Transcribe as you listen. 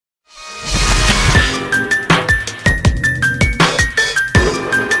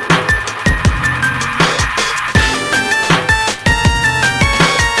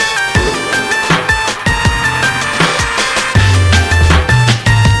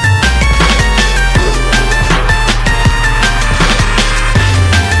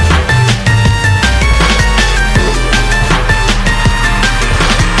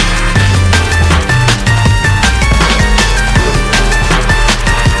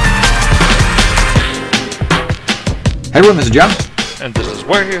Hey everyone, this is John. And this is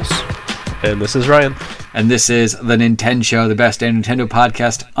Wes. And this is Ryan. And this is the Nintendo Show, the best damn Nintendo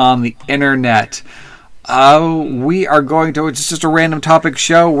podcast on the internet. We are going to, it's just a random topic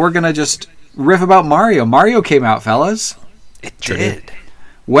show. We're going to just riff about Mario. Mario came out, fellas. It did.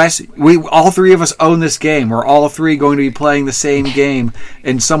 Wes, all three of us own this game. We're all three going to be playing the same game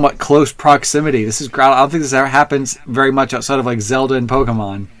in somewhat close proximity. This is, I don't think this ever happens very much outside of like Zelda and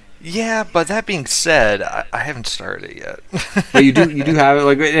Pokemon. Yeah, but that being said, I haven't started it yet. But you do have it.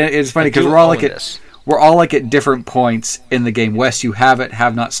 Like, it's funny because we're all like at different points in the game. Wes, you have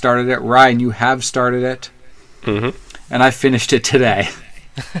not started it. Ryan, you have started it. Mm-hmm. And I finished it today.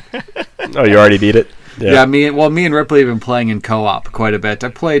 Oh, you already beat it? Yeah, me and Ripley have been playing in co-op quite a bit. I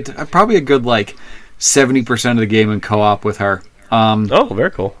played probably a good like 70% of the game in co-op with her. Oh, very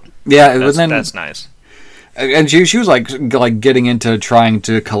cool. Yeah, that's nice. And she was like getting into trying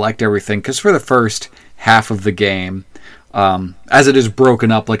to collect everything, because for the first half of the game, as it is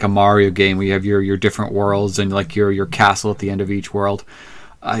broken up like a Mario game, we have your different worlds and like your castle at the end of each world.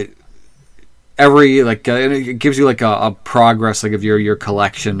 It gives you like a progress like of your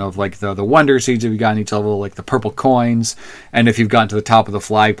collection of like the wonder seeds if you got in each level, like the purple coins, and if you've gotten to the top of the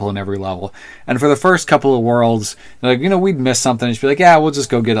flagpole in every level. And for the first couple of worlds, like, we'd miss something and she'd be like, yeah, we'll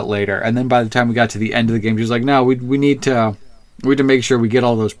just go get it later. And then by the time we got to the end of the game, she was like, no, we need to make sure we get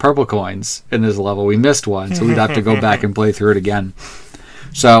all those purple coins in this level. We missed one, so we'd have to go back and play through it again.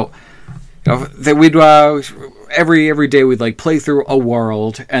 So we'd every day we'd like play through a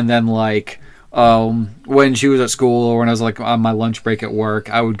world, and then like when she was at school or when I was like on my lunch break at work,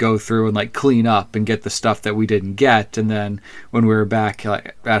 I would go through and like clean up and get the stuff that we didn't get, and then when we were back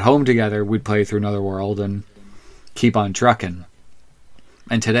at home together, we'd play through another world and keep on trucking.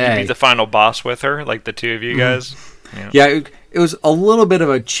 And today, you beat the final boss with her, like the two of you guys. Yeah, it was a little bit of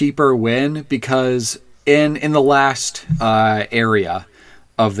a cheaper win because in the last area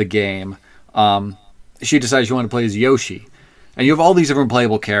of the game, she decided she wanted to play as Yoshi. And you have all these different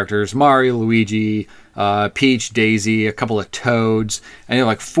playable characters: Mario, Luigi, Peach, Daisy, a couple of Toads, and you have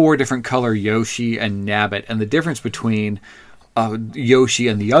like 4 different color Yoshi and Nabbit. And the difference between Yoshi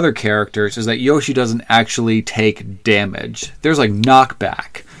and the other characters is that Yoshi doesn't actually take damage. There's like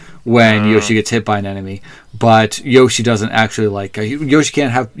knockback when Yoshi gets hit by an enemy, but Yoshi doesn't actually Yoshi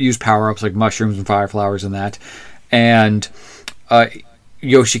can't use power-ups like mushrooms and fire flowers and that. And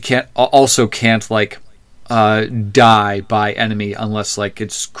Yoshi can't die by enemy unless like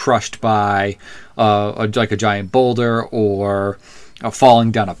it's crushed by a giant boulder or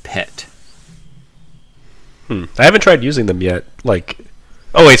falling down a pit. I haven't tried using them yet. Like,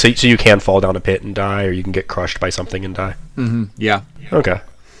 oh wait, so you can fall down a pit and die, or you can get crushed by something and die. Mm-hmm. Yeah. Okay.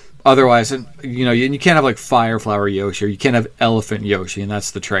 Otherwise, you can't have like Fire Flower Yoshi, or you can't have Elephant Yoshi, and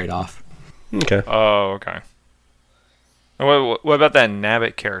that's the trade-off. Okay. Oh, okay. What about that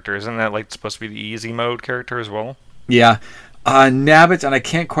Nabbit character? Isn't that like supposed to be the easy mode character as well? Yeah. Nabbit, and I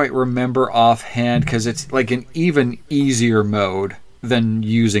can't quite remember offhand because it's like an even easier mode than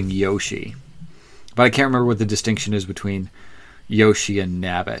using Yoshi. But I can't remember what the distinction is between Yoshi and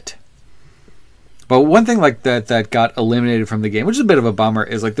Nabbit. But one thing like that got eliminated from the game, which is a bit of a bummer,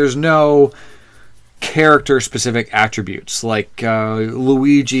 is like there's no character-specific attributes. Like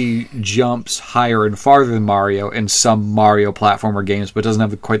Luigi jumps higher and farther than Mario in some Mario platformer games, but doesn't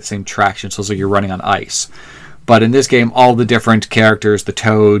have quite the same traction, so it's like you're running on ice. But in this game, all the different characters, the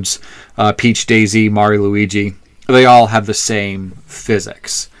Toads, Peach, Daisy, Mario, Luigi, they all have the same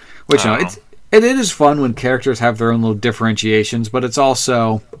physics. Which, it is fun when characters have their own little differentiations, but it's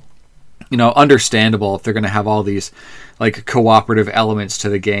also, understandable if they're going to have all these like cooperative elements to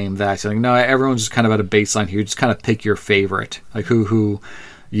the game that no, everyone's just kind of at a baseline here. You just kind of pick your favorite, like who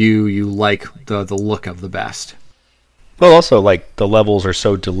you like the look of the best. Well, also like the levels are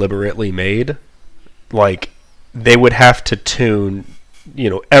so deliberately made, like they would have to tune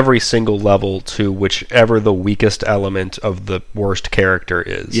every single level to whichever the weakest element of the worst character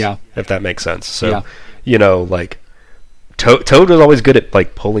is. Yeah. If that makes sense. So, like Toad was always good at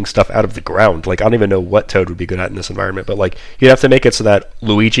like pulling stuff out of the ground. Like I don't even know what Toad would be good at in this environment, but like you'd have to make it so that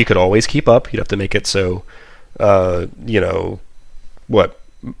Luigi could always keep up. You'd have to make it so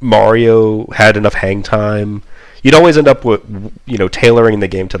Mario had enough hang time. You'd always end up with tailoring the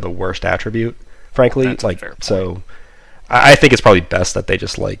game to the worst attribute, frankly. That's a fair point. So I think it's probably best that they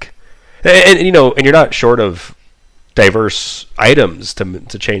just like and you're not short of diverse items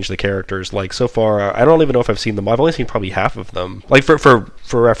to change the characters. Like so far, I don't even know if I've seen them. I've only seen probably half of them. Like for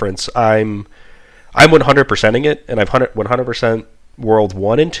reference, I'm 100%ing it, and I've 100% World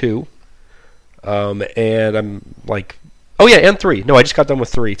 1 and 2, and I'm like Oh yeah, and 3. No, I just got done with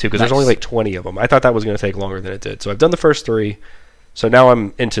 3 too, because Nice. there's only like 20 of them. I thought that was going to take longer than it did. So I've done the first 3. So now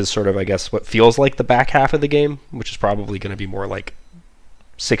I'm into sort of, I guess, what feels like the back half of the game, which is probably going to be more like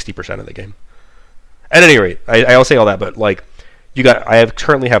 60% of the game. At any rate, I'll say all that, but like,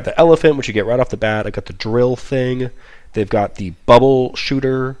 currently have the elephant, which you get right off the bat. I got the drill thing. They've got the bubble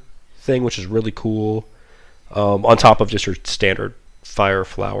shooter thing, which is really cool. On top of just your standard fire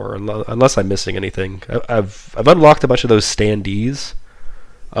flower, unless I'm missing anything. I've unlocked a bunch of those standees,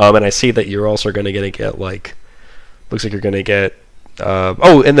 and I see that you're also going to get like, looks like you're going to get.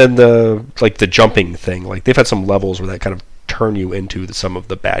 And then the jumping thing. Like they've had some levels where that kind of turn you into some of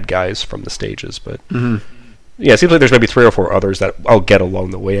the bad guys from the stages, but. Mm-hmm. Yeah, it seems like there's maybe 3 or 4 others that I'll get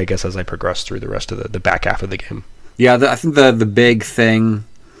along the way, I guess, as I progress through the rest of the back half of the game. Yeah, I think the big thing,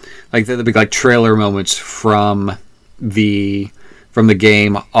 like the big like trailer moments from the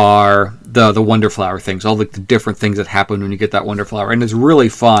game are the Wonder Flower things, all like the different things that happen when you get that Wonder Flower, and it's really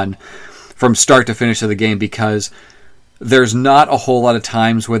fun from start to finish of the game because there's not a whole lot of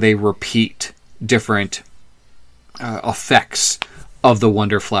times where they repeat different effects of the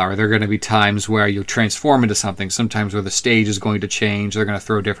Wonder Flower. There are going to be times where you'll transform into something, sometimes where the stage is going to change, they're going to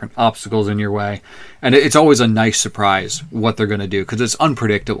throw different obstacles in your way, and it's always a nice surprise what they're going to do, because it's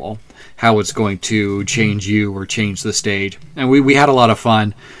unpredictable how it's going to change you or change the stage. And we had a lot of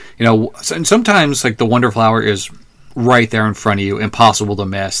fun, and sometimes like the Wonder Flower is right there in front of you, impossible to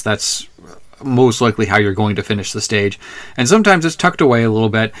miss. That's most likely how you're going to finish the stage. And sometimes it's tucked away a little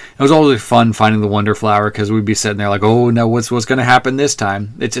bit. It was always fun finding the Wonder Flower because we'd be sitting there like, oh no, what's going to happen this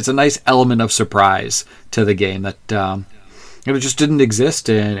time? It's a nice element of surprise to the game that it just didn't exist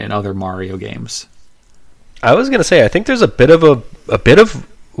in other Mario games. I was going to say, I think there's a bit of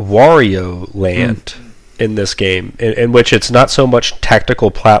Wario Land in this game, in which it's not so much tactical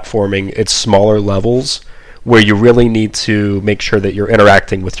platforming, it's smaller levels where you really need to make sure that you're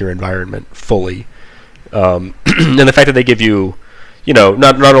interacting with your environment fully. And the fact that they give you,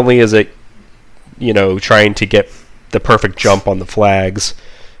 not only is it, trying to get the perfect jump on the flags,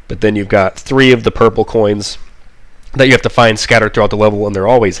 but then you've got 3 of the purple coins that you have to find scattered throughout the level, and they're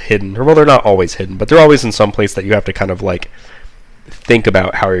always hidden. Or, well, they're not always hidden, but they're always in some place that you have to kind of, like, think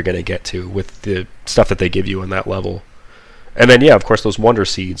about how you're going to get to with the stuff that they give you in that level. And then, yeah, of course, those Wonder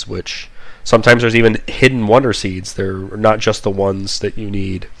Seeds, which sometimes there's even hidden Wonder Seeds. They're not just the ones that you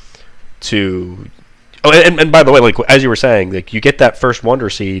need to... Oh, and by the way, like as you were saying, like you get that first Wonder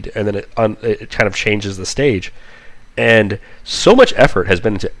Seed, and then it kind of changes the stage. And so much effort has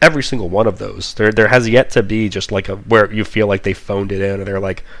been into every single one of those. There has yet to be just like where you feel like they phoned it in, and they're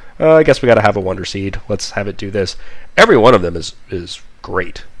like, I guess we got to have a Wonder Seed. Let's have it do this. Every one of them is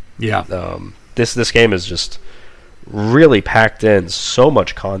great. Yeah. This game is just really packed in so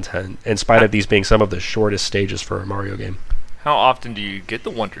much content, in spite of these being some of the shortest stages for a Mario game. How often do you get the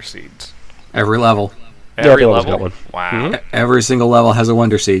Wonder Seeds? Every level. Every level's level? got one. Wow. Mm-hmm. Every single level has a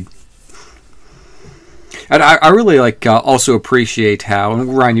Wonder Seed. And I really also appreciate how,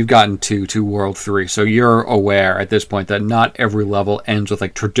 and Ryan, you've gotten to World 3, so you're aware at this point that not every level ends with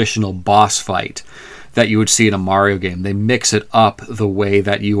like traditional boss fight that you would see in a Mario game. They mix it up the way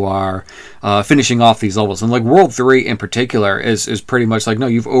that you are finishing off these levels. And like World 3 in particular is pretty much like, no,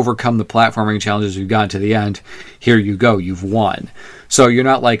 you've overcome the platforming challenges, you've gotten to the end, here you go, you've won. So you're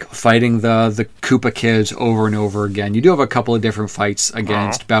not like fighting the Koopa kids over and over again. You do have a couple of different fights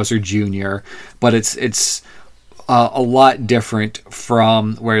against Bowser Jr., but it's a lot different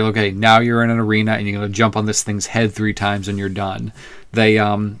from where, okay, now you're in an arena and you're going to jump on this thing's head 3 times and you're done. They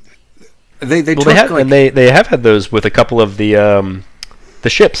have had those with a couple of the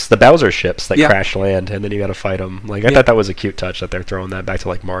ships, the Bowser ships that crash land, and then you got to fight them. Like I thought that was a cute touch that they're throwing that back to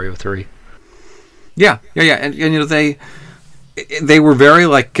like Mario 3. Yeah, and they were very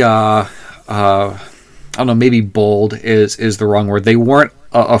like I don't know, maybe bold is the wrong word. They weren't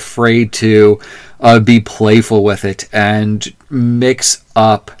afraid to be playful with it and mix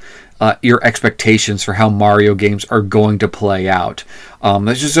up your expectations for how Mario games are going to play out.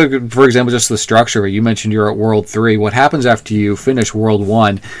 That's just, for example, just the structure. You mentioned you're at World 3. What happens after you finish World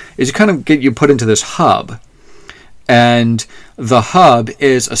 1 is you kind of get you put into this hub. And the hub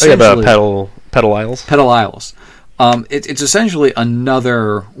is essentially... Pedal Isles? Pedal Isles. It's essentially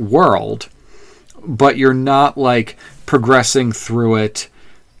another world, but you're not like progressing through it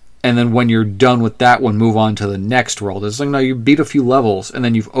and then when you're done with that one, move on to the next world. It's like, no, you beat a few levels, and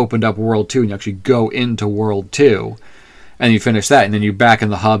then you've opened up World 2, and you actually go into World 2, and you finish that, and then you're back in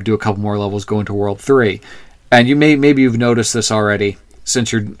the hub, do a couple more levels, go into World 3. And maybe you've noticed this already,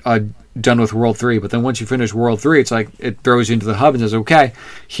 since you're done with World 3, but then once you finish World 3, it's like, it throws you into the hub and says, okay,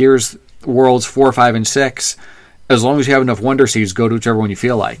 here's Worlds 4, 5, and 6, as long as you have enough Wonder Seeds, go to whichever one you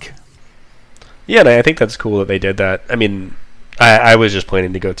feel like. Yeah, and I think that's cool that they did that. I mean, I was just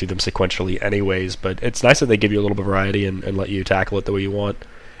planning to go through them sequentially anyways, but it's nice that they give you a little bit of variety and let you tackle it the way you want.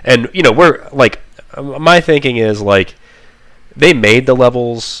 And, we're, like, my thinking is, like, they made the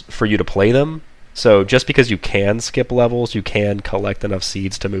levels for you to play them, so just because you can skip levels, you can collect enough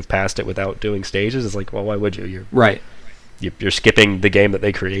seeds to move past it without doing stages. It's like, well, why would you? You're skipping the game that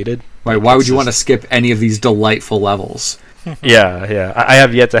they created. Right? Why would you want to skip any of these delightful levels? Yeah. I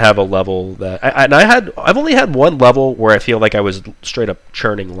have yet to have a level that I've only had one level where I feel like I was straight up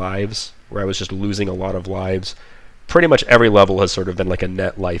churning lives, where I was just losing a lot of lives. Pretty much every level has sort of been like a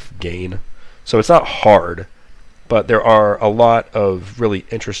net life gain, so it's not hard. But there are a lot of really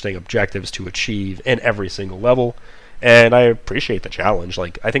interesting objectives to achieve in every single level, and I appreciate the challenge.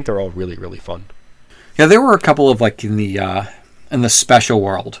 Like, I think they're all really, really fun. Yeah, there were a couple of, like, in the special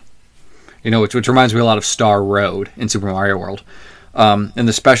world, which reminds me a lot of Star Road in Super Mario World. In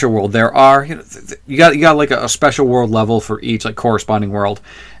the special world, there are you got like a special world level for each, like, corresponding world,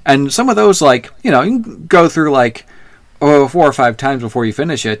 and some of those, like, you can go through like 4 or 5 times before you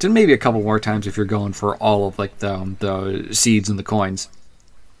finish it, and maybe a couple more times if you're going for all of, like, the seeds and the coins.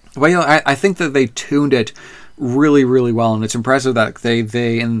 But I think that they tuned it really, really well, and it's impressive that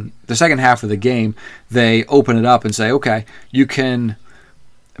they in the second half of the game they open it up and say, okay, you can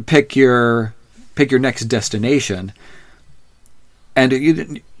pick your next destination, and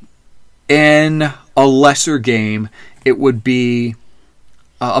in a lesser game it would be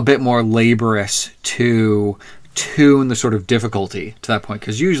a bit more laborious to tune the sort of difficulty to that point,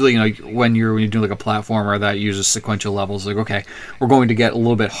 because usually when you're doing like a platformer that uses sequential levels, like, okay, we're going to get a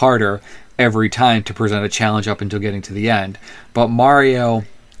little bit harder every time to present a challenge up until getting to the end. But Mario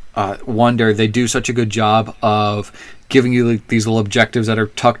Wonder, they do such a good job of giving you these little objectives that are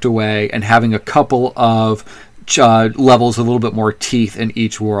tucked away and having a couple of levels a little bit more teeth in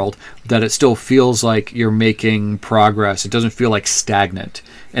each world, that it still feels like you're making progress. It doesn't feel like stagnant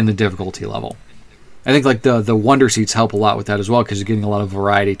in the difficulty level. I think like the Wonder Seeds help a lot with that as well, because you're getting a lot of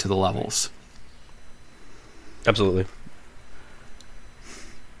variety to the levels. Absolutely.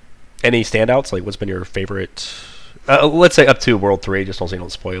 Any standouts? Like, what's been your favorite? Let's say up to World 3, just so you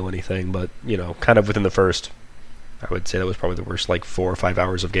don't spoil anything, but, kind of within the first, I would say that was probably the worst, like, 4 or 5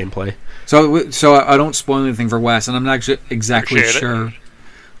 hours of gameplay. So I don't spoil anything for Wes, and I'm not exactly sure.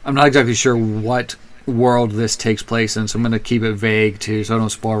 I'm not exactly sure what world this takes place in, so I'm going to keep it vague too, so I don't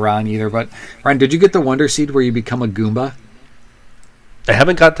spoil Ryan either. But Ryan, did you get the Wonder Seed where you become a Goomba? I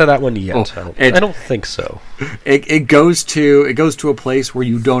haven't got to that one yet. I don't think so. It goes to a place where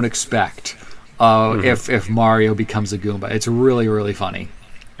you don't expect if Mario becomes a Goomba. It's really, really funny.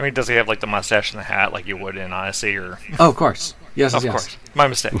 I mean, does he have like the mustache and the hat like you would in Odyssey? Or oh, of course, yes, of yes. course, my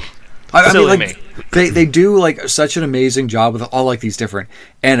mistake. Silly me. They do like such an amazing job with all like these different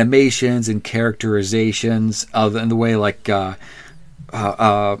animations and characterizations and the way like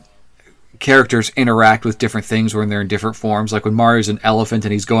characters interact with different things when they're in different forms. Like when Mario's an elephant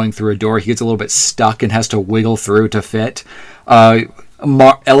and he's going through a door, he gets a little bit stuck and has to wiggle through to fit.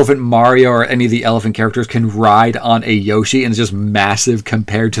 Elephant Mario or any of the elephant characters can ride on a Yoshi, and it's just massive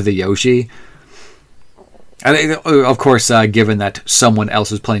compared to the Yoshi. And of course, given that someone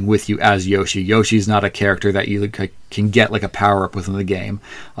else is playing with you as Yoshi, Yoshi's not a character that you can get like a power up within the game.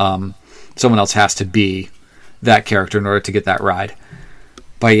 Someone else has to be that character in order to get that ride.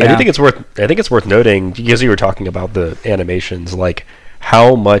 But yeah, I think it's worth noting, because you were talking about the animations, like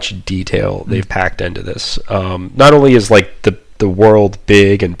how much detail they've packed into this. Not only is like the world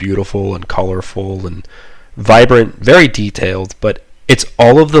big and beautiful and colorful and vibrant, very detailed, but it's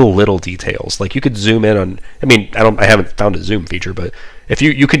all of the little details. Like you could zoom in on. I mean, I haven't found a zoom feature, but if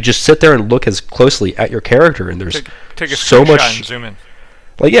you could just sit there and look as closely at your character, and there's take a so much. And zoom in.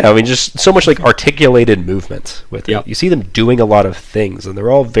 Like yeah, I mean, just so much like articulated movement with it. Yep. You see them doing a lot of things, and they're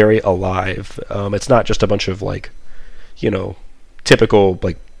all very alive. It's not just a bunch of like, typical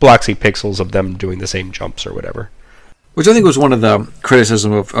like Bloxy pixels of them doing the same jumps or whatever. Which I think was one of the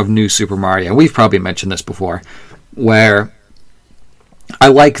criticisms of New Super Mario. We've probably mentioned this before, where I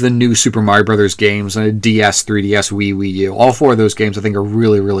like the new Super Mario Brothers games, DS, 3DS, Wii U. All 4 of those games I think are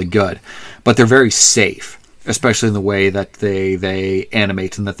really, really good. But they're very safe, especially in the way that they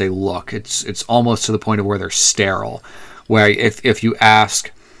animate and that they look. It's almost to the point of where they're sterile, where if you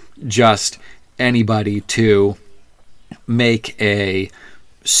ask just anybody to make a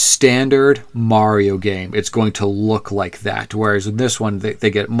standard Mario game, it's going to look like that. Whereas in this one, they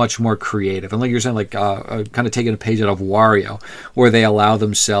get much more creative. And like you're saying, like kind of taking a page out of Wario, where they allow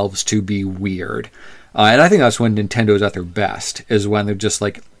themselves to be weird. And I think that's when Nintendo's at their best, is when they're just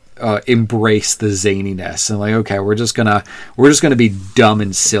like embrace the zaniness and like, okay, we're just gonna be dumb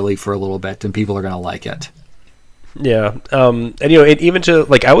and silly for a little bit, and people are gonna like it. Yeah, and even to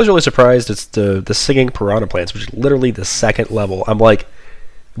like, I was really surprised. It's the singing piranha plants, which is literally the second level. I'm like,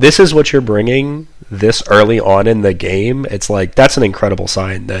 this is what you're bringing this early on in the game. It's like, that's an incredible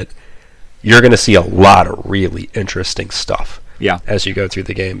sign that you're going to see a lot of really interesting stuff. Yeah. As you go through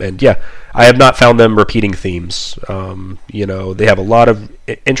the game, and yeah, I have not found them repeating themes. They have a lot of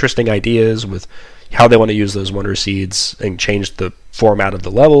interesting ideas with how they want to use those wonder seeds and change the format of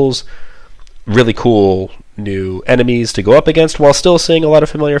the levels. Really cool new enemies to go up against while still seeing a lot of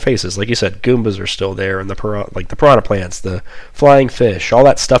familiar faces. Like you said, Goombas are still there, and the piranha plants, the flying fish, all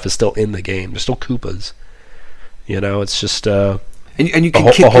that stuff is still in the game. There's still Koopas. It's just and you can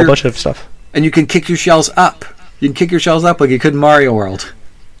a whole bunch of stuff. And you can kick your shells up. You can kick your shells up like you could in Mario World.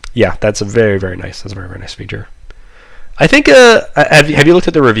 Yeah, that's a very, very nice. That's a very, very nice feature. I think. Have you looked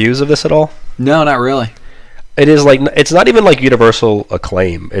at the reviews of this at all? No, not really. It is like, it's not even like universal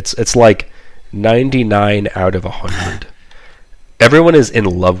acclaim. It's like 99 out of 100. Everyone is in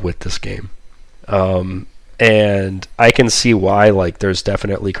love with this game, and I can see why. Like, there's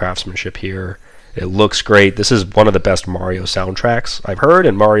definitely craftsmanship here. It looks great. This is one of the best Mario soundtracks I've heard,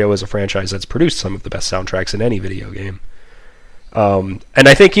 and Mario is a franchise that's produced some of the best soundtracks in any video game. And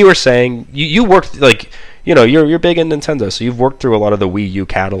I think you were saying you worked, like, you're big in Nintendo, so you've worked through a lot of the Wii U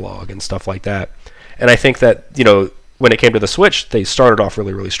catalog and stuff like that. And I think that when it came to the Switch, they started off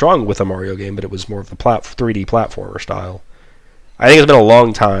really, really strong with a Mario game, but it was more of the 3D platformer style. I think it's been a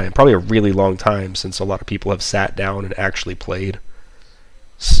long time, probably a really long time, since a lot of people have sat down and actually played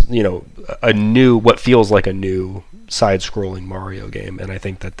what feels like a new side-scrolling Mario game, and I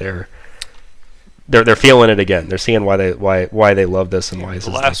think that they're feeling it again. They're seeing why they love this and why this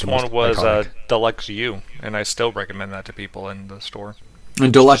the is last like the one was iconic. Deluxe U, and I still recommend that to people in the store.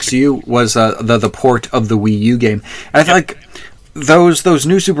 And Deluxe U was the port of the Wii U game. And I feel like those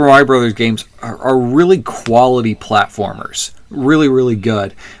new Super Mario Brothers games are really quality platformers, really, really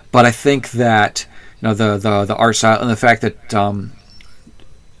good. But I think that the art style and the fact that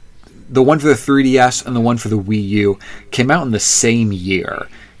the one for the 3DS and the one for the Wii U came out in the same year.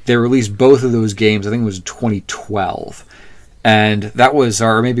 They released both of those games, I think it was 2012. And that was,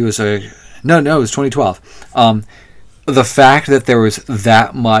 or maybe it was it was 2012. The fact that there was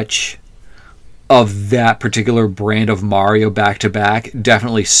that much of that particular brand of Mario back-to-back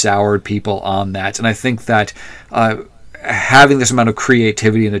definitely soured people on that. And I think that having this amount of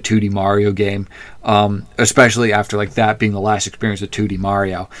creativity in a 2D Mario game, especially after like that being the last experience of 2D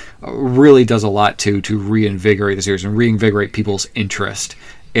Mario, really does a lot to reinvigorate the series and reinvigorate people's interest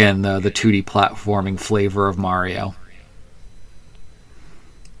in the 2D platforming flavor of Mario.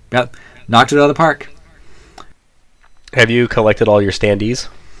 Yep, knocked it out of the park. Have you collected all your standees?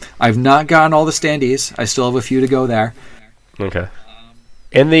 I've not gotten all the standees. I still have a few to go there. Okay.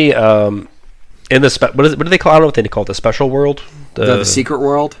 What do they call? I don't know what they call it. The special world. The secret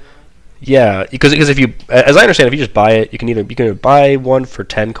world. Yeah, because if you, as I understand, if you just buy it, you can either buy one for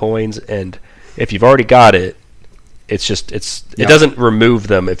 10 coins, and if you've already got it, it doesn't remove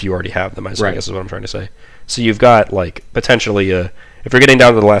them if you already have them. I guess is what I'm trying to say. So you've got like potentially if you're getting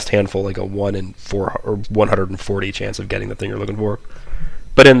down to the last handful, like a 1 in 4 or 140 chance of getting the thing you're looking for.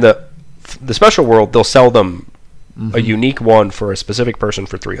 But in the special world, they'll sell them a unique one for a specific person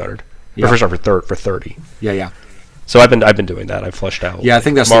for 300. Yeah. For 30. Yeah. So I've been doing that. I've flushed out. Yeah, I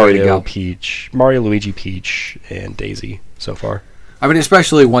think that's Mario, the way to go. Peach, Mario, Luigi, Peach, and Daisy so far. I mean,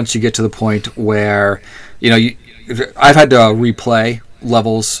 especially once you get to the point where I've had to replay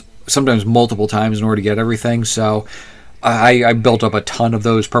levels sometimes multiple times in order to get everything. So I built up a ton of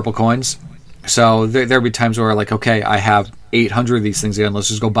those purple coins. So there'd be times where like, okay, I have 800 of these things again. Let's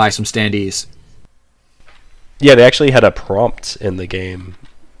just go buy some standees. Yeah, they actually had a prompt in the game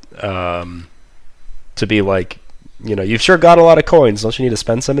to be like, you've sure got a lot of coins. Don't you need to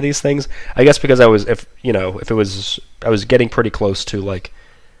spend some of these things? I guess because I was getting pretty close to like,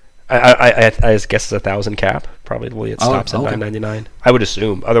 I guess it's 1,000 cap. Probably it stops at 999. I would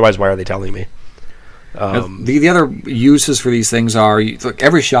assume. Otherwise, why are they telling me? The other uses for these things are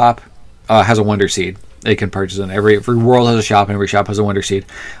every shop has a Wonder Seed they can purchase in. Every world has a shop, and every shop has a Wonder Seed.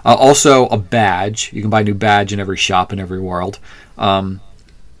 Also, a badge. You can buy a new badge in every shop in every world. And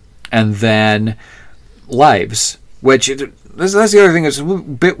then lives, which that's the other thing that's a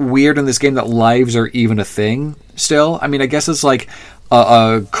bit weird in this game, that lives are even a thing still. I mean, I guess it's like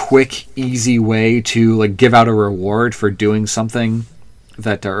a quick, easy way to like give out a reward for doing something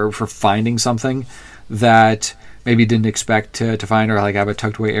or for finding something that maybe didn't expect to find, or like have a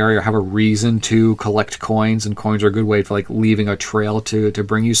tucked away area, or have a reason to collect coins, and coins are a good way for like leaving a trail to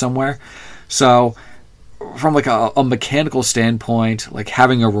bring you somewhere. So from like a mechanical standpoint, like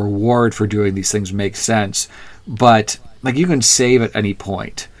having a reward for doing these things makes sense, but like you can save at any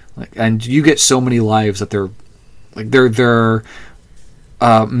point, like, and you get so many lives that they're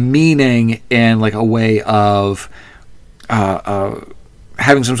meaning in like a way of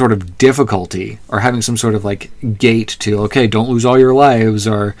having some sort of difficulty, or having some sort of like gate to, okay, don't lose all your lives,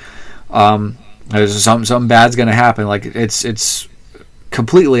 or there's something bad's going to happen. Like it's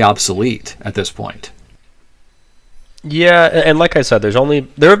completely obsolete at this point. Yeah, and like I said,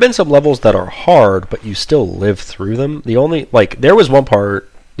 there have been some levels that are hard, but you still live through them. There was one part,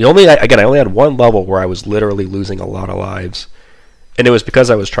 I only had one level where I was literally losing a lot of lives, and it was because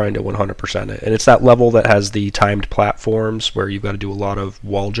I was trying to 100% it. And it's that level that has the timed platforms where you've got to do a lot of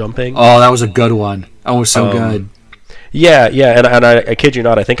wall jumping. Oh, that was a good one. That was so good. Yeah, and I kid you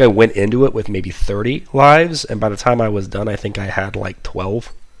not, I think I went into it with maybe 30 lives, and by the time I was done, I think I had like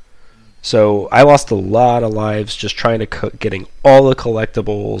 12. So I lost a lot of lives just trying to getting all the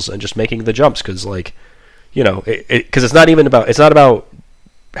collectibles and just making the jumps, because like, because it's not about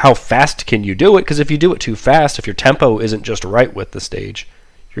how fast can you do it, because if you do it too fast, if your tempo isn't just right with the stage,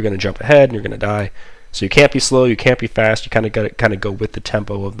 you're going to jump ahead and you're going to die. So you can't be slow, you can't be fast, you kind of got to kind of go with the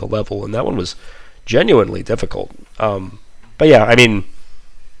tempo of the level, and that one was genuinely difficult. But yeah, I mean,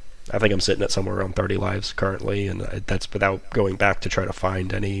 I think I'm sitting at somewhere around 30 lives currently, and that's without going back to try to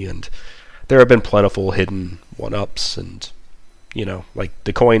find any. And there have been plentiful hidden one-ups, and like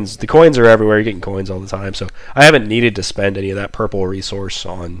the coins are everywhere. You're getting coins all the time, so I haven't needed to spend any of that purple resource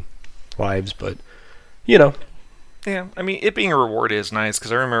on lives, but Yeah, I mean, it being a reward is nice,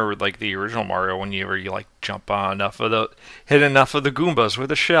 because I remember like the original Mario, whenever you like jump on hit enough of the Goombas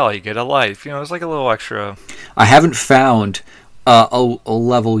with a shell, you get a life. It's like a little extra. I haven't found a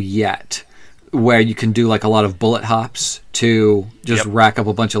level yet where you can do like a lot of bullet hops to just rack up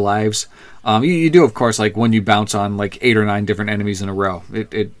a bunch of lives. You do, of course, like when you bounce on like 8 or 9 different enemies in a row,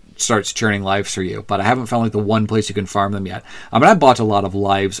 it starts churning lives for you. But I haven't found like the one place you can farm them yet. I mean, I bought a lot of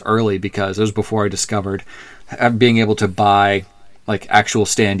lives early because it was before I discovered being able to buy like actual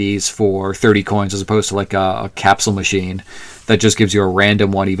standees for 30 coins as opposed to like a capsule machine that just gives you a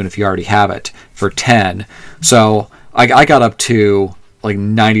random one even if you already have it for 10. So I got up to like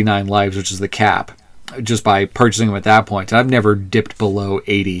 99 lives, which is the cap, just by purchasing them at that point. And I've never dipped below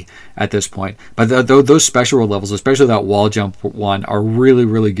 80 at this point. But those special levels, especially that wall jump one, are really,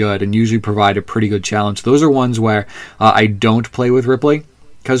 really good and usually provide a pretty good challenge. Those are ones where I don't play with Ripley,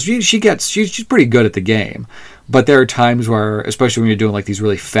 because she's pretty good at the game. But there are times where, especially when you're doing like these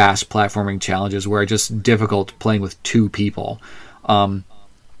really fast platforming challenges, where it's just difficult playing with 2 people,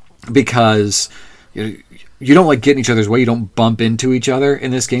 because you don't like get in each other's way. You don't bump into each other in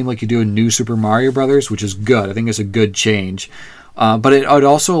this game like you do in New Super Mario Brothers, which is good. I think it's a good change. But it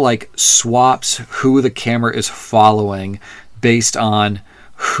also like swaps who the camera is following based on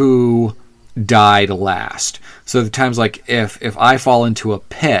who died last. So the times like if I fall into a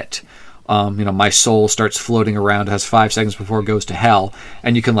pit, my soul starts floating around. It has 5 seconds before it goes to hell,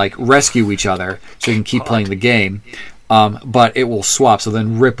 and you can like rescue each other so you can keep playing the game. But it will swap, so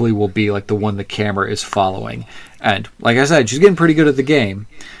then Ripley will be like the one the camera is following. And like I said, she's getting pretty good at the game,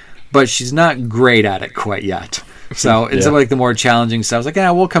 but she's not great at it quite yet. So in some of like the more challenging stuff, it's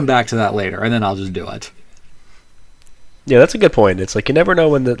like, we'll come back to that later, and then I'll just do it. Yeah, that's a good point. It's like you never know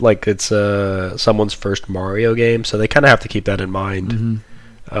when it's someone's first Mario game, so they kind of have to keep that in mind.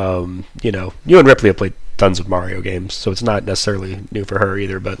 Mm-hmm. You and Ripley have played tons of Mario games, so it's not necessarily new for her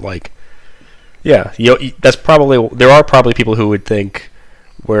either, but like, yeah, there are probably people who would think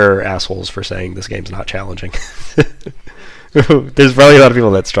we're assholes for saying this game's not challenging. There's probably a lot of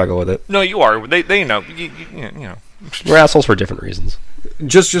people that struggle with it. No, you are. They know. You know. We're assholes for different reasons.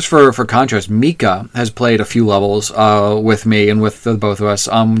 Just for contrast, Mika has played a few levels with me and with the both of us.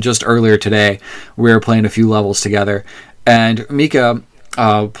 Just earlier today, we were playing a few levels together, and Mika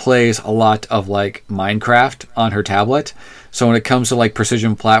plays a lot of like Minecraft on her tablet. So when it comes to like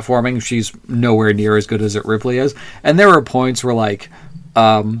precision platforming, she's nowhere near as good as Ripley is. And there are points where like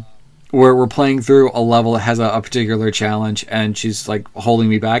we're playing through a level that has a particular challenge, and she's like holding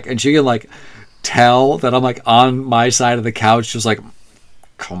me back, and she can like tell that I'm like on my side of the couch, just like,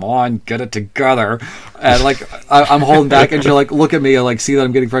 come on, get it together. And like I'm holding back, and she'll like look at me and like see that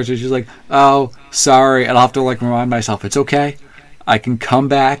I'm getting frustrated. She's like, oh, sorry, and I'll have to like remind myself it's okay. I can come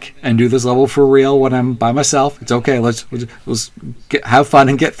back and do this level for real when I'm by myself. It's okay. Let's have fun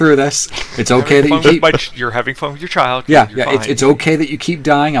and get through this. It's okay that you keep... You're having fun with your child. Yeah, it's okay that you keep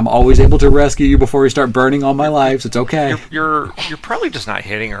dying. I'm always able to rescue you before we start burning all my lives. It's okay. You're probably just not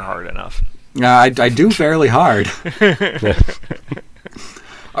hitting her hard enough. I do fairly hard.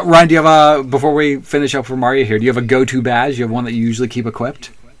 Ryan, do you have before we finish up for Mario here, do you have a go-to badge? Do you have one that you usually keep equipped?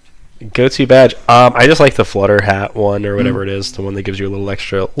 Go-to badge? I just like the flutter hat one or whatever it is, the one that gives you a little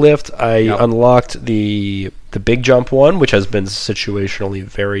extra lift. I unlocked the big jump one, which has been situationally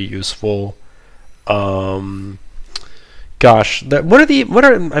very useful. I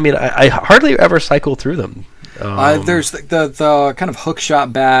hardly ever cycle through them. There's the kind of hook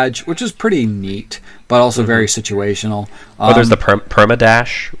shot badge, which is pretty neat, but also very situational. There's the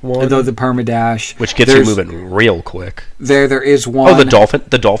permadash one. The permadash, which gets you moving real quick. There is one.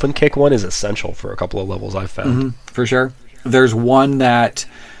 The dolphin kick one is essential for a couple of levels I've found. For sure. There's one that,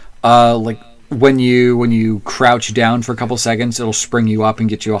 when you crouch down for a couple seconds, it'll spring you up and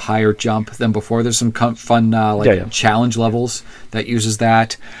get you a higher jump than before. There's some fun challenge levels that uses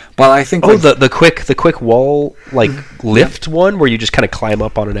that. But I think the quick wall lift one where you just kind of climb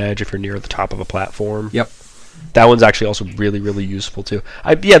up on an edge if you're near the top of a platform. Yep. That one's actually also really, really useful too.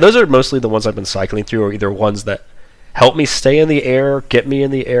 Those are mostly the ones I've been cycling through, or either ones that help me stay in the air, get me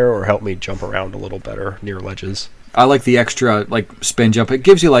in the air, or help me jump around a little better near ledges. I like the extra spin jump. It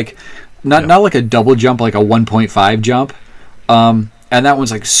gives you not like a double jump, like a 1.5 jump. And that one's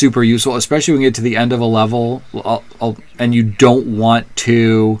super super especially when you get to the end of a level and you don't want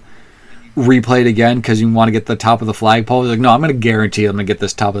to replay it again because you want to get the top of the flagpole. You're no, I'm going to guarantee I'm going to get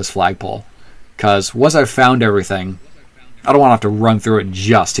this top of this flagpole. Because once I've found everything, I don't want to have to run through it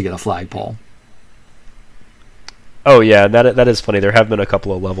just to get a flagpole. Oh yeah, that is funny. There have been a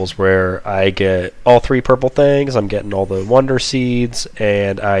couple of levels where I get all 3 purple things, I'm getting all the wonder seeds,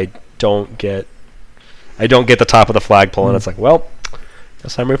 and I don't get the top of the flagpole, and it's well,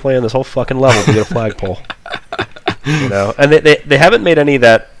 guess I'm replaying this whole fucking level to get a flagpole. And they haven't made any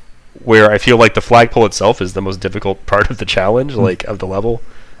that where I feel like the flagpole itself is the most difficult part of the challenge, of the level.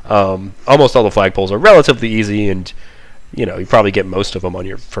 Almost all the flagpoles are relatively easy, and you probably get most of them on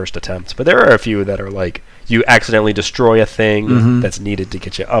your first attempt. But there are a few that are you accidentally destroy a thing that's needed to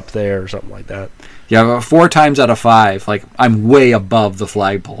get you up there or something like that. Yeah, 4 times out of 5, I'm way above the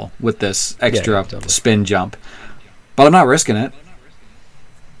flagpole with this extra spin jump. But I'm not risking it.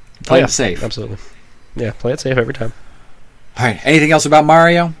 Play it safe. Absolutely. Yeah, play it safe every time. All right, anything else about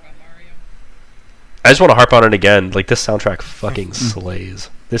Mario? I just want to harp on it again. This soundtrack fucking slays.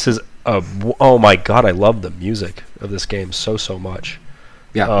 This is oh my god, I love the music of this game so much.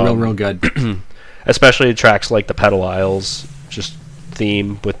 Yeah, real good. Especially tracks like the Pedal Isles just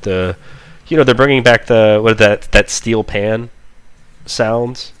theme with the, they're bringing back that steel pan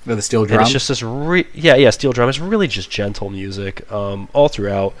sounds. The steel drum. And it's just this steel drum. It's really just gentle music all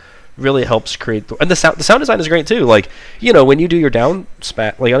throughout. Really helps create and the sound design is great too. When you do your down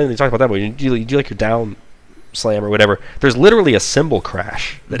spat, I didn't even talk about that, but when you do your down slam or whatever, there's literally a cymbal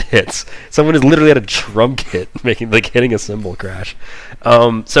crash that hits. Someone is literally at a drum kit hitting a cymbal crash.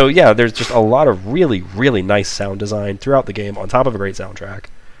 There's just a lot of really, really nice sound design throughout the game on top of a great soundtrack.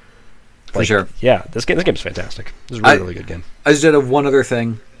 For sure. Yeah, this game is fantastic. This is a really good game. I just did one other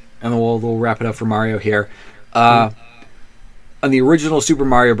thing, and then we'll wrap it up for Mario here. On the original Super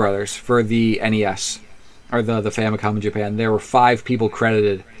Mario Brothers for the NES, or the Famicom in Japan, there were 5 people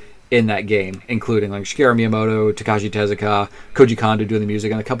credited in that game, including Shigeru Miyamoto, Takashi Tezuka, Koji Kondo doing the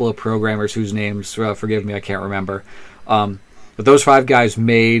music, and a couple of programmers whose names, forgive me, I can't remember. But those 5 guys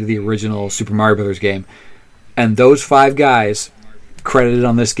made the original Super Mario Brothers game, and those 5 guys credited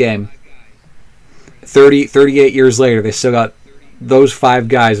on this game. 38 years later, they still got those 5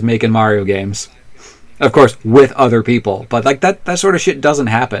 guys making Mario games. Of course, with other people. But that sort of shit doesn't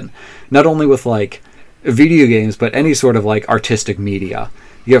happen. Not only with video games, but any sort of artistic media.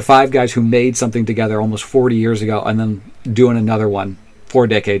 You have 5 guys who made something together almost 40 years ago and then doing another one 4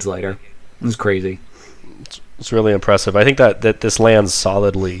 decades later. It's crazy. It's really impressive. I think that this lands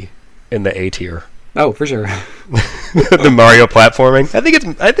solidly in the A tier. Oh, for sure. The Mario platforming.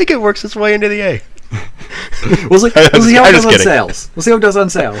 I think it works its way into the A. We'll see how it does on sales. We'll see how it does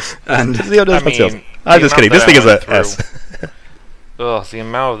on sales. And see how it does on sales. I'm just kidding. This thing is a S. The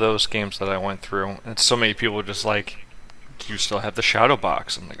amount of those games that I went through, and so many people just you still have the Shadow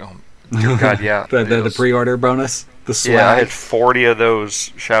Box. I'm oh god, yeah. the pre-order bonus, the swag. Yeah, I had 40 of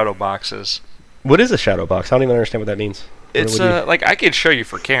those Shadow Boxes. What is a Shadow Box? I don't even understand what that means. It's I could show you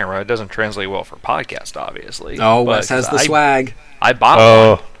for camera. It doesn't translate well for podcast, obviously. Oh, Wes has the swag. I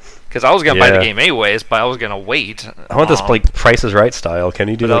bought one. Because I was gonna buy the Yeah. game anyways, but I was gonna wait. I want this like Price is Right style. Can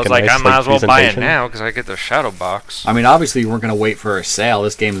you do But I like was a like, nice I might as well buy it presentation? now because I get the Shadow Box. I mean, obviously you weren't going to wait for a sale.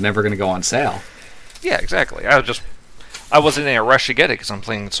 This game's never going to go on sale. Yeah, exactly. I wasn't in a rush to get it because I'm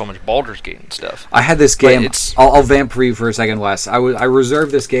playing so much Baldur's Gate and stuff. I had this But game. it's- I'll vamp for you for a second, Wes. I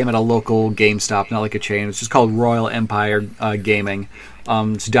reserved this game at a local GameStop, not like a chain. It's just called Royal Empire Gaming.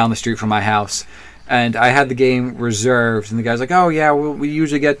 It's down the street from my house. And I had the game reserved, and the guy's like, "Oh yeah, we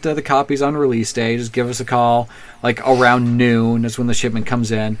usually get the copies on release day. Just give us a call, like around noon. That's when the shipment comes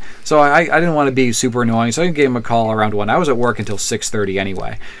in." So I didn't want to be super annoying, so I gave him a call around 1. I was at work until 6:30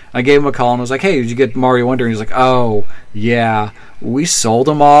 anyway. I gave him a call and was like, "Hey, did you get Mario Wonder?" And he's like, "Oh yeah, we sold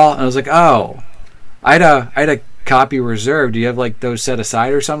them all." And I was like, "Oh, I had a copy reserved. Do you have like those set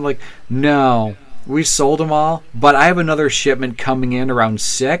aside or something?" Like, "No, we sold them all, but I have another shipment coming in around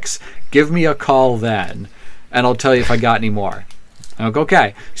 6. Give me a call then, and I'll tell you if I got any more." I'm like,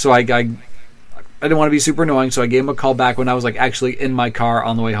 "Okay." So I didn't want to be super annoying, so I gave him a call back when I was like actually in my car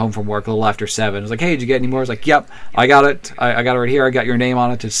on the way home from work, a little after 7. I was like, "Hey, did you get any more?" I was like, "Yep, I got it. I got it right here. I got your name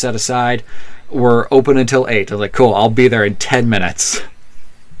on it to set aside. We're open until 8. I was like, "Cool, I'll be there in 10 minutes.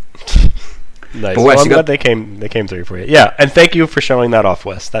 Nice. But Wes, Well, I'm you got- glad they came through for you. Yeah, and thank you for showing that off,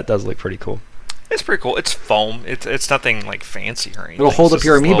 Wes. That does look pretty cool. It's pretty cool. It's foam. It's nothing like fancy or anything. It'll hold It's up just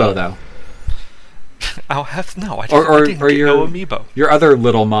your this amiibo, little- though. I'll have no. I Or didn't get your no amiibo. your other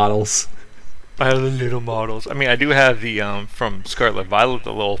little models." I have the little models. I mean, I do have the from Scarlet Violet,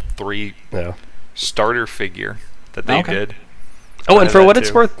 the little 3 Yeah. starter figure that they Okay. did. Oh, I and have for that what it's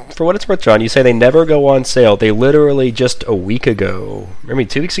too. worth, John, you say they never go on sale. They literally just a week ago,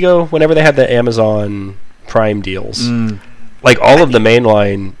 2 weeks ago, whenever they had the Amazon Prime deals, like all of the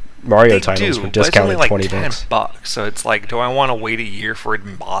mainline Mario They titles do, were but it's only discounted like $20. $10. So it's like, do I want to wait a year for it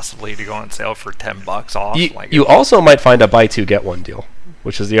possibly to go on sale for $10 off? You also might find a buy two get one deal,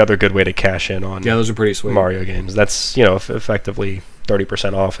 which is the other good way to cash in on Yeah, those are pretty sweet. Mario games. That's effectively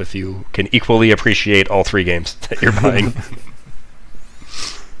 30% off if you can equally appreciate all 3 games that you're buying.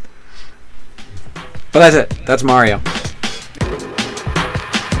 But that's it. That's Mario.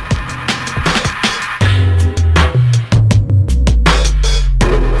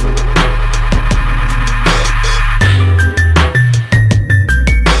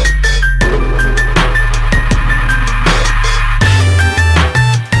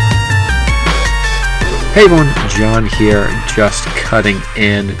 Hey everyone, John here, just cutting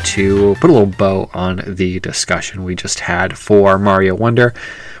in to put a little bow on the discussion we just had for Mario Wonder.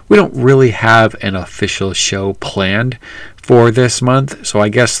 We don't really have an official show planned for this month, so I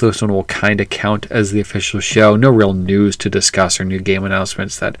guess this one will kind of count as the official show. No real news to discuss or new game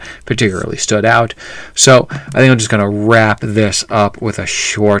announcements that particularly stood out. So I think I'm just going to wrap this up with a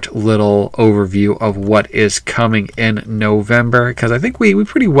short little overview of what is coming in November, because I think we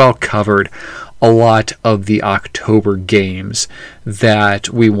pretty well covered a lot of the October games that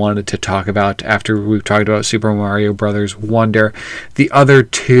we wanted to talk about after we've talked about Super Mario Bros. Wonder. The other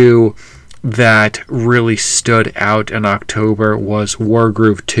two that really stood out in October was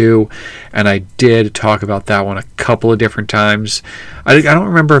Wargroove 2, and I did talk about that one a couple of different times. I don't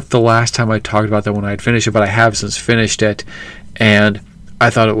remember if the last time I talked about that one I'd finished it, but I have since finished it, and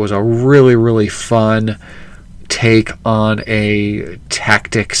I thought it was a really, really fun take on a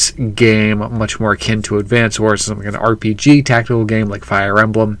tactics game much more akin to Advance Wars, something like an RPG tactical game like Fire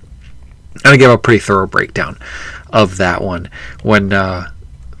Emblem. And I gave a pretty thorough breakdown of that one when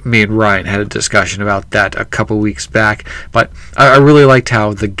me and Ryan had a discussion about that a couple weeks back. But I really liked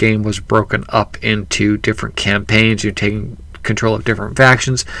how the game was broken up into different campaigns. You're taking control of different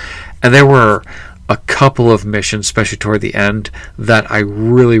factions, and there were a couple of missions, especially toward the end, that I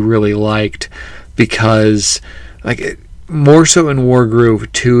really, really liked, because more so in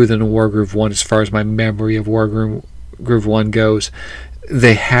Wargroove 2 than in Wargroove 1 as far as my memory of Wargroove 1 goes.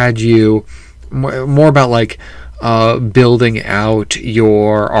 They had you more about building out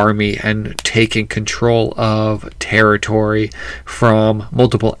your army and taking control of territory from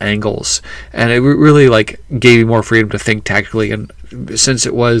multiple angles, and it really gave you more freedom to think tactically. And since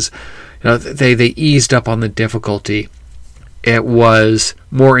it was, they eased up on the difficulty, it was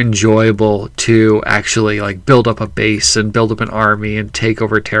more enjoyable to actually build up a base and build up an army and take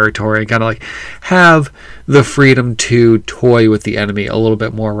over territory and kind of have the freedom to toy with the enemy a little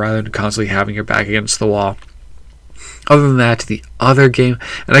bit more rather than constantly having your back against the wall. Other than that, the other game,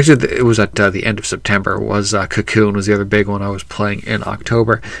 and actually it was at the end of September, was Cocoon was the other big one I was playing in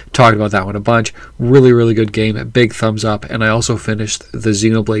October. Talked about that one a bunch. Really, really good game. Big thumbs up. And I also finished the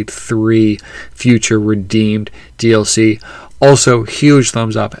Xenoblade 3 Future Redeemed DLC. Also, huge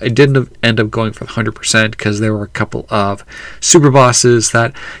thumbs up. I didn't end up going for the 100% because there were a couple of super bosses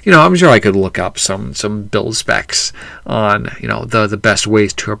that, I'm sure I could look up some build specs on, the best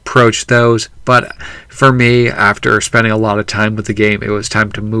ways to approach those. But for me, after spending a lot of time with the game, it was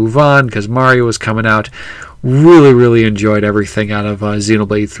time to move on because Mario was coming out. Really, really enjoyed everything out of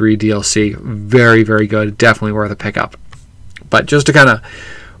Xenoblade 3 DLC. Very, very good. Definitely worth a pickup. But just to kind of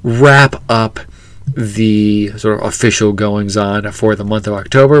wrap up the sort of official goings on for the month of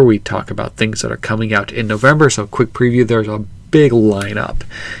October, we talk about things that are coming out in November. So, quick preview: there's a big lineup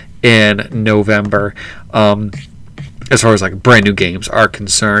in November. As far as like brand new games are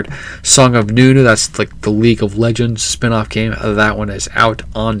concerned, Song of Nunu, that's like the League of Legends spin-off game. That one is out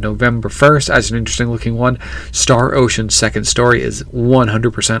on November 1st. That's an interesting looking one. Star Ocean Second Story is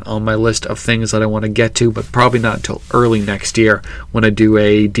 100% on my list of things that I want to get to, but probably not until early next year when I do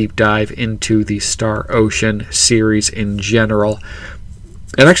a deep dive into the Star Ocean series in general.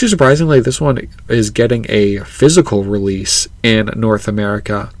 And actually, surprisingly, this one is getting a physical release in North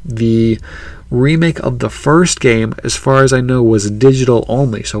America. The remake of the first game, as far as I know, was digital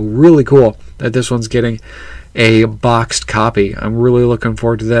only. So really cool that this one's getting a boxed copy. I'm really looking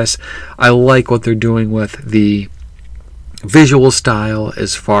forward to this. I like what they're doing with the visual style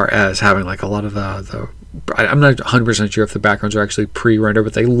as far as having like a lot of the I'm not 100% sure if the backgrounds are actually pre-rendered,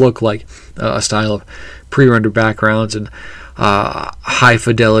 but they look like a style of pre-rendered backgrounds and high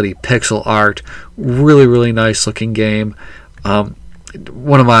fidelity pixel art. Really, really nice looking game.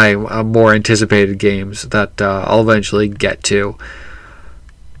 One of my more anticipated games that I'll eventually get to.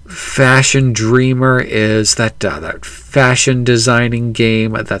 Fashion Dreamer is that fashion designing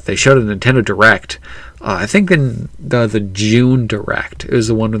game that they showed at Nintendo Direct. I think in the June Direct is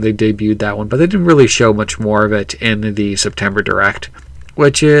the one where they debuted that one, but they didn't really show much more of it in the September Direct,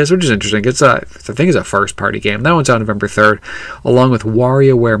 which is interesting. I think it's a first party game. That one's on November 3rd, along with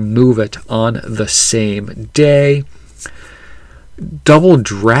WarioWare Move It on the same day. Double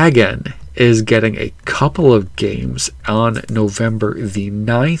Dragon is getting a couple of games on November the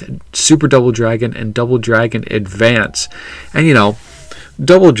 9th. Super Double Dragon and Double Dragon Advance. And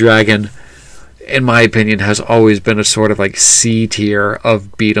Double Dragon, in my opinion, has always been a sort of like C tier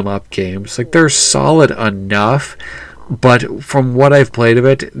of beat 'em up games. Like, they're solid enough, but from what I've played of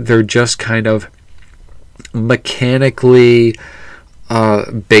it, they're just kind of mechanically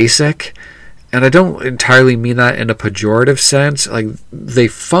basic. And I don't entirely mean that in a pejorative sense. Like, they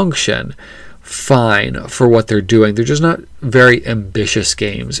function fine for what they're doing. They're just not very ambitious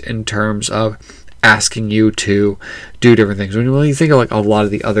games in terms of asking you to do different things. When you think of like a lot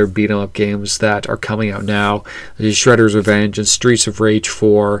of the other beat 'em up games that are coming out now, Shredder's Revenge and Streets of Rage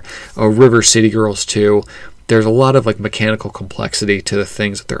 4, River City Girls 2, there's a lot of like mechanical complexity to the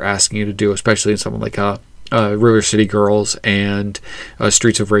things that they're asking you to do, especially in something like River City Girls and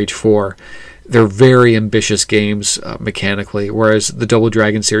Streets of Rage 4. They're very ambitious games mechanically, whereas the Double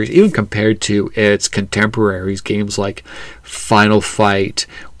Dragon series, even compared to its contemporaries, games like Final Fight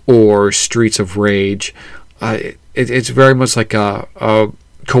or Streets of Rage, it's very much like a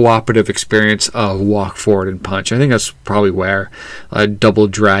cooperative experience of walk forward and punch. I think that's probably where Double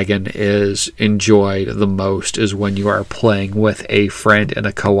Dragon is enjoyed the most, is when you are playing with a friend in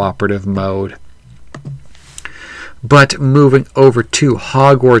a cooperative mode. But moving over to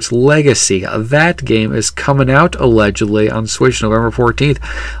Hogwarts Legacy, that game is coming out allegedly on Switch November 14th.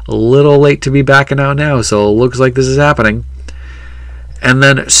 A little late to be backing out now, so it looks like this is happening. And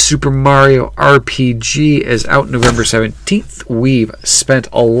then Super Mario RPG is out November 17th. We've spent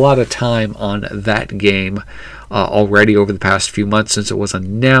a lot of time on that game already over the past few months since it was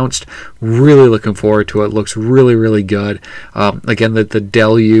announced. Really looking forward to it. Looks really, really good. Again, the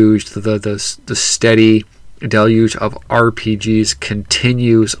deluge, the steady deluge of RPGs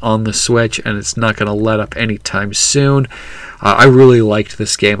continues on the Switch, and it's not going to let up anytime soon. I really liked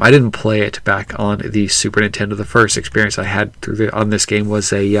this game. I didn't play it back on the Super Nintendo. The first experience I had on this game was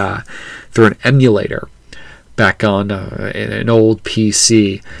through an emulator back on an old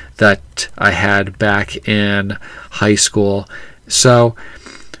PC that I had back in high school. So,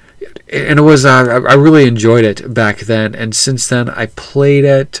 and it was I really enjoyed it back then, and since then I played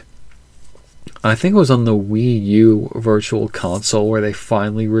it. I think it was on the Wii U Virtual Console where they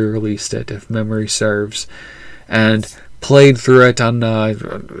finally re-released it, if memory serves, and played through it on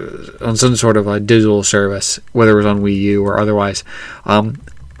some sort of a digital service, whether it was on Wii U or otherwise.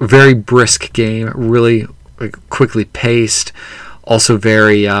 Very brisk game, really quickly paced. Also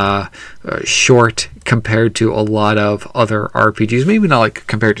very short compared to a lot of other RPGs. Maybe not like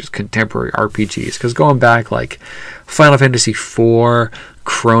compared to contemporary RPGs, because going back like Final Fantasy IV,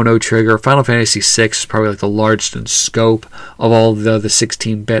 Chrono Trigger, Final Fantasy VI is probably like the largest in scope of all the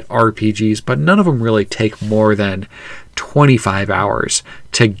 16-bit RPGs, but none of them really take more than 25 hours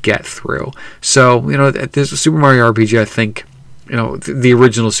to get through. So, this Super Mario RPG, I think, the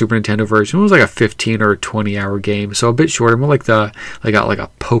original Super Nintendo version was like a 15 or 20 hour game, so a bit shorter, more like a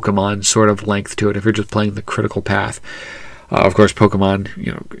Pokemon sort of length to it if you're just playing the critical path. Of course,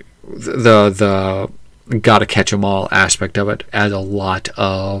 Pokemon, the gotta catch 'em all aspect of it adds a lot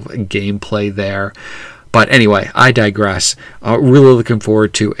of gameplay there. But anyway, I digress. Really looking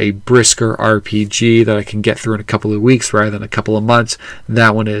forward to a brisker RPG that I can get through in a couple of weeks rather than a couple of months.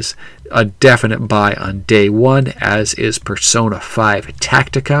 That one is a definite buy on day one, as is Persona 5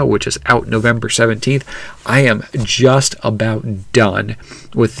 Tactica, which is out November 17th. I am just about done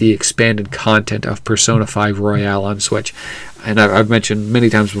with the expanded content of Persona 5 Royale on Switch. And I've mentioned many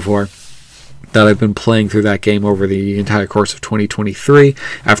times before that I've been playing through that game over the entire course of 2023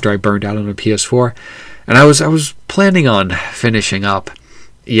 after I burned out on a PS4. And I was planning on finishing up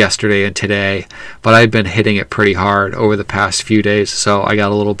yesterday and today, but I'd been hitting it pretty hard over the past few days, so I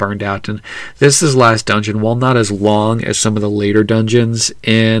got a little burned out. And this is last dungeon, while not as long as some of the later dungeons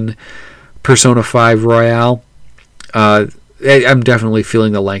in Persona 5 Royale, I'm definitely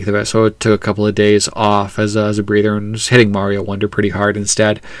feeling the length of it, so it took a couple of days off as a breather and was hitting Mario Wonder pretty hard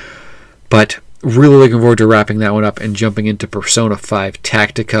instead. But really looking forward to wrapping that one up and jumping into Persona 5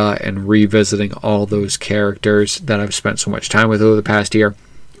 Tactica and revisiting all those characters that I've spent so much time with over the past year.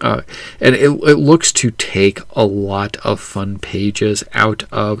 And it looks to take a lot of fun pages out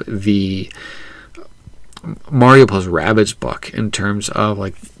of the Mario plus Rabbids book in terms of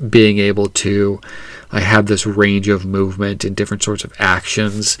like being able to have this range of movement and different sorts of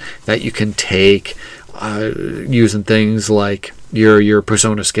actions that you can take, using things like your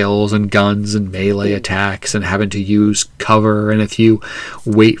Persona skills and guns and melee attacks, and having to use cover, and if you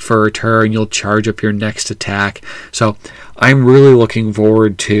wait for a turn you'll charge up your next attack. So I'm really looking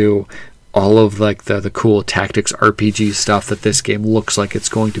forward to all of like the cool tactics RPG stuff that this game looks like it's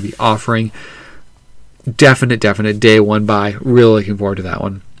going to be offering. Definite day one buy. Really looking forward to that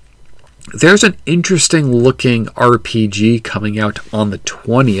one. There's an interesting looking RPG coming out on the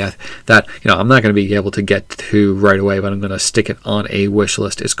 20th that I'm not going to be able to get to right away, but I'm going to stick it on a wish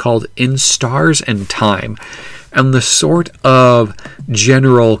list. It's called In Stars and Time, and the sort of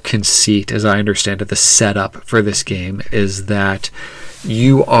general conceit, as I understand it, the setup for this game is that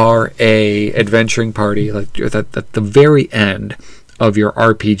you are a adventuring party like at the very end of your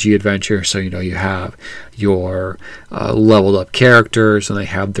RPG adventure. So you have your leveled up characters, and they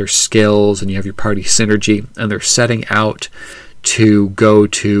have their skills, and you have your party synergy, and they're setting out to go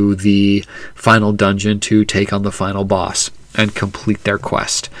to the final dungeon to take on the final boss and complete their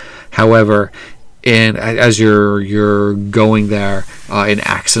quest. However, as you're going there, an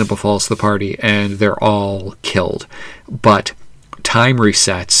accident befalls the party and they're all killed, but time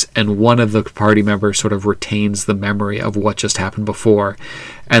resets, and one of the party members sort of retains the memory of what just happened before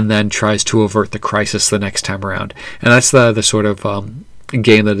and then tries to avert the crisis the next time around. And that's the sort of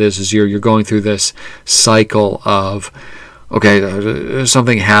game that is you're going through this cycle of, okay,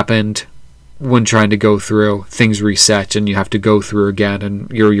 something happened when trying to go through, things reset, and you have to go through again, and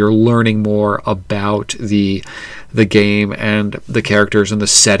you're learning more about the game and the characters and the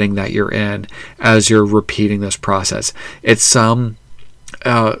setting that you're in as you're repeating this process. It's what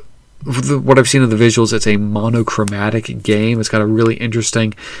I've seen of the visuals, it's a monochromatic game. It's got a really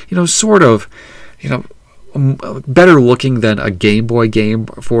interesting, better looking than a Game Boy game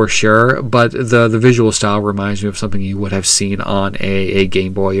for sure, but the visual style reminds me of something you would have seen on a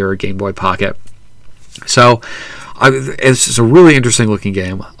Game Boy or a Game Boy Pocket. So it's just a really interesting looking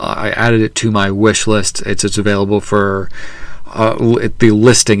game. I added it to my wish list. It's available for the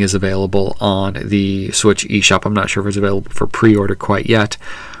listing is available on the Switch eShop. I'm not sure if it's available for pre-order quite yet,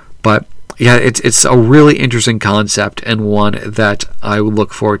 but yeah, it's a really interesting concept, and one that I would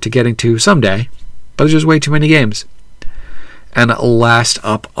look forward to getting to someday. But there's just way too many games. And last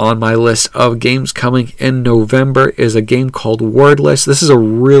up on my list of games coming in November is a game called Wordless. This is a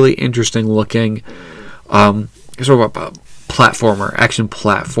really interesting looking sort of a platformer, action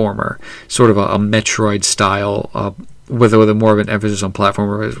platformer, sort of a Metroid style, with a more of an emphasis on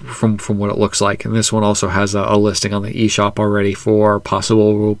platformer from what it looks like. And this one also has a listing on the eShop already for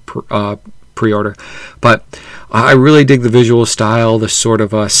possible pre-order. But I really dig the visual style, the sort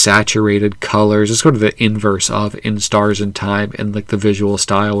of saturated colors. It's sort of the inverse of In Stars and Time in like the visual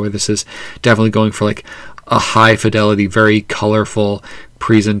style, where this is definitely going for like a high fidelity, very colorful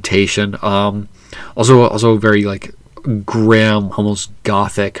presentation. Also very like grim, almost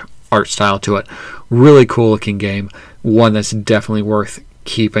gothic art style to it. Really cool looking game. One that's definitely worth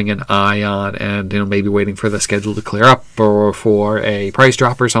keeping an eye on, and maybe waiting for the schedule to clear up or for a price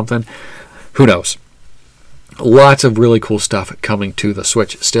drop or something. Who knows? Lots of really cool stuff coming to the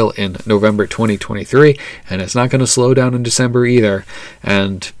Switch still in November 2023, and it's not going to slow down in December either.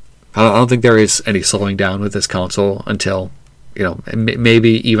 And I don't think there is any slowing down with this console until,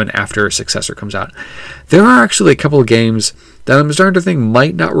 maybe even after a successor comes out. There are actually a couple of games that I'm starting to think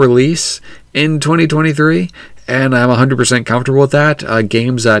might not release in 2023, and I'm 100% comfortable with that.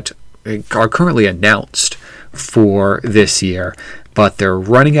 Games that are currently announced for this year, but they're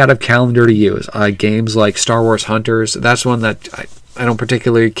running out of calendar to use. Games like Star Wars Hunters, that's one that I don't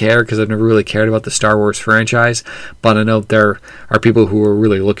particularly care because I've never really cared about the Star Wars franchise, but I know there are people who are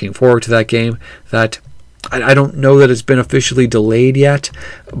really looking forward to that game. That I don't know that it's been officially delayed yet,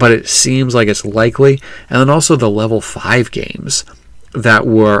 but it seems like it's likely. And then also the Level 5 games that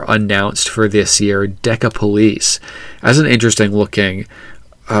were announced for this year. Deca Police, as an interesting looking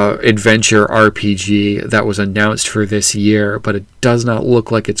adventure RPG that was announced for this year, but it does not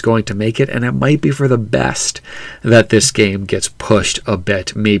look like it's going to make it, and it might be for the best that this game gets pushed a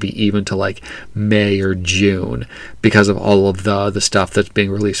bit, maybe even to like May or June, because of all of the stuff that's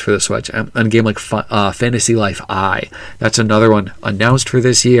being released for the Switch. And a game like Fantasy Life I, that's another one announced for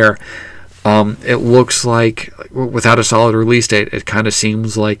this year. It looks like, without a solid release date, it kind of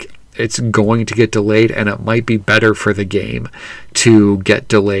seems like it's going to get delayed, and it might be better for the game to get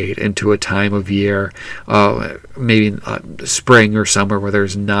delayed into a time of year, maybe spring or summer, where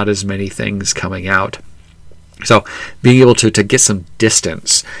there's not as many things coming out. So being able to get some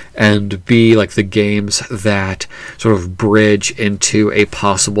distance and be like the games that sort of bridge into a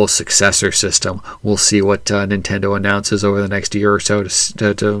possible successor system. We'll see what Nintendo announces over the next year or so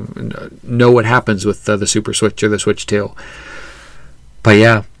to know what happens with the Super Switch or the Switch 2. But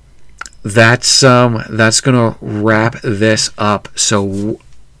yeah, that's gonna wrap this up. So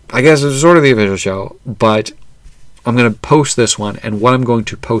I guess it's sort of the official show, but I'm gonna post this one, and what I'm going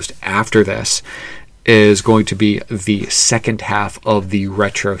to post after this is going to be the second half of the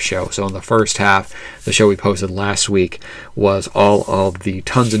retro show. So in the first half, the show we posted last week was all of the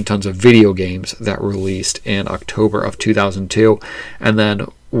tons and tons of video games that released in October of 2002, and then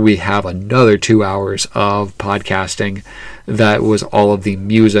we have another 2 hours of podcasting that was all of the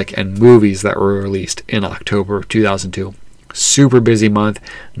music and movies that were released in October of 2002. Super busy month.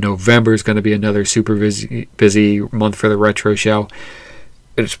 November is going to be another super busy month for the retro show.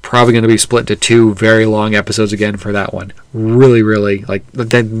 It's probably going to be split into 2 very long episodes again for that one. Really, really, like,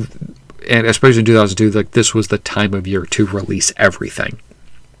 and especially in 2002, like, this was the time of year to release everything.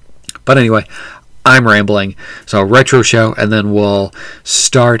 But anyway, I'm rambling. So retro show, and then we'll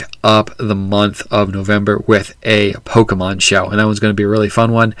start up the month of November with a Pokemon show, and that one's going to be a really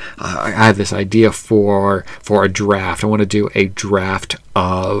fun one. I have this idea for a draft. I want to do a draft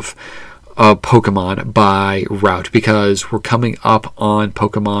of Pokemon by route, because we're coming up on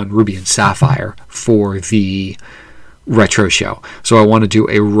Pokemon Ruby and Sapphire for the retro show. So I want to do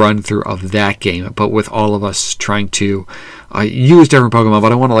a run through of that game, but with all of us trying to use different Pokemon,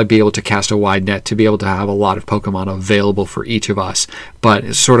 but I want to be able to cast a wide net to be able to have a lot of Pokemon available for each of us, but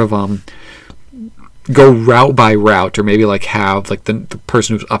it's sort of go route by route, or maybe have the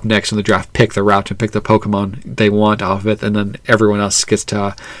person who's up next in the draft pick the route and pick the Pokemon they want off of it, and then everyone else gets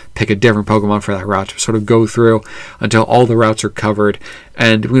to pick a different Pokemon for that route, to sort of go through until all the routes are covered.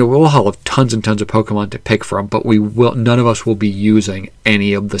 And we'll have tons and tons of Pokemon to pick from, but none of us will be using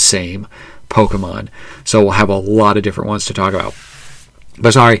any of the same Pokemon, so we'll have a lot of different ones to talk about.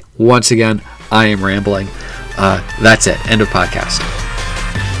 But sorry, once again, I am rambling. That's it. End of podcast.